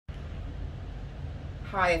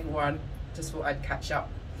Hi everyone, just thought I'd catch up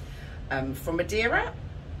from Madeira.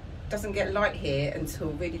 Doesn't get light here until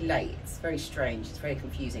really late. It's very strange, it's very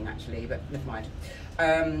confusing actually, but never mind.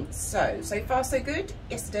 So far so good.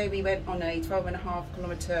 Yesterday we went on a 12.5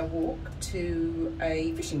 kilometre walk to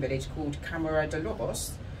a fishing village called Câmara de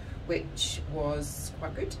Lobos, which was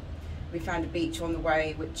quite good. We found a beach on the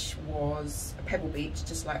way which was a pebble beach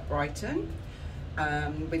just like Brighton,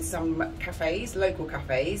 with some cafes, local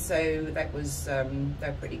cafes, so that was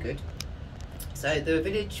they're pretty good. So the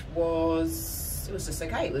village was just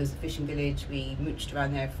okay. It was a fishing village. We mooched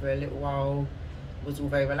around there for a little while. It was all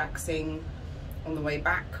very relaxing. On the way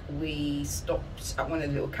back we stopped at one of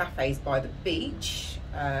the little cafes by the beach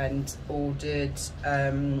and ordered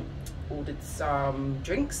some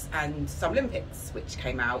drinks and some limpets, which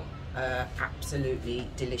came out absolutely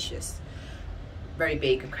delicious. Very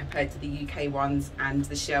big compared to the UK ones, and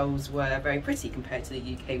the shells were very pretty compared to the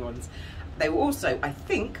UK ones. They were also, I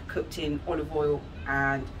think, cooked in olive oil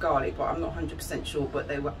and garlic, but I'm not 100% sure, but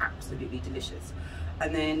they were absolutely delicious.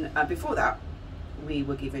 And then before that, we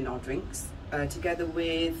were given our drinks together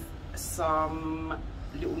with some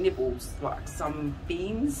little nibbles, like some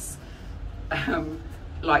beans.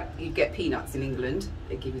 Like you get peanuts in England,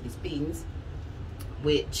 they give you these beans,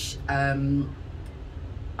 which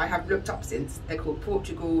I have looked up since. They're called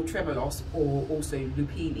Portugal tremolos, or also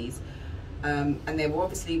lupinis, and they were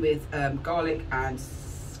obviously with garlic and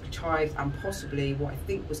chives and possibly what I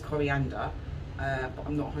think was coriander, but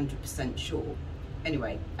I'm not 100% sure.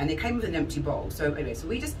 Anyway, and they came with an empty bowl. So anyway, so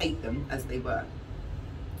we just ate them as they were.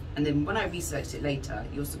 And then when I researched it later,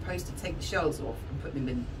 you're supposed to take the shells off and put them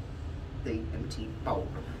in the empty bowl.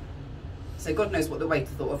 So God knows what the waiter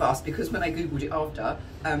thought of us, because when I googled it after,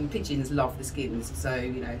 pigeons love the skins, so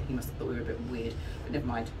you know, he must have thought we were a bit weird, but never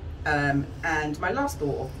mind. And my last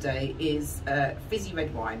thought of the day is fizzy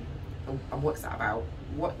red wine. What's that about?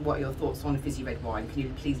 What are your thoughts on fizzy red wine? Can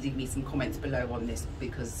you please leave me some comments below on this,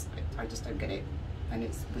 because I just don't get it and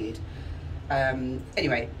it's weird.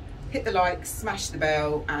 Anyway, hit the like, smash the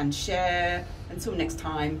bell and share. Until next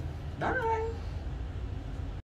time, bye.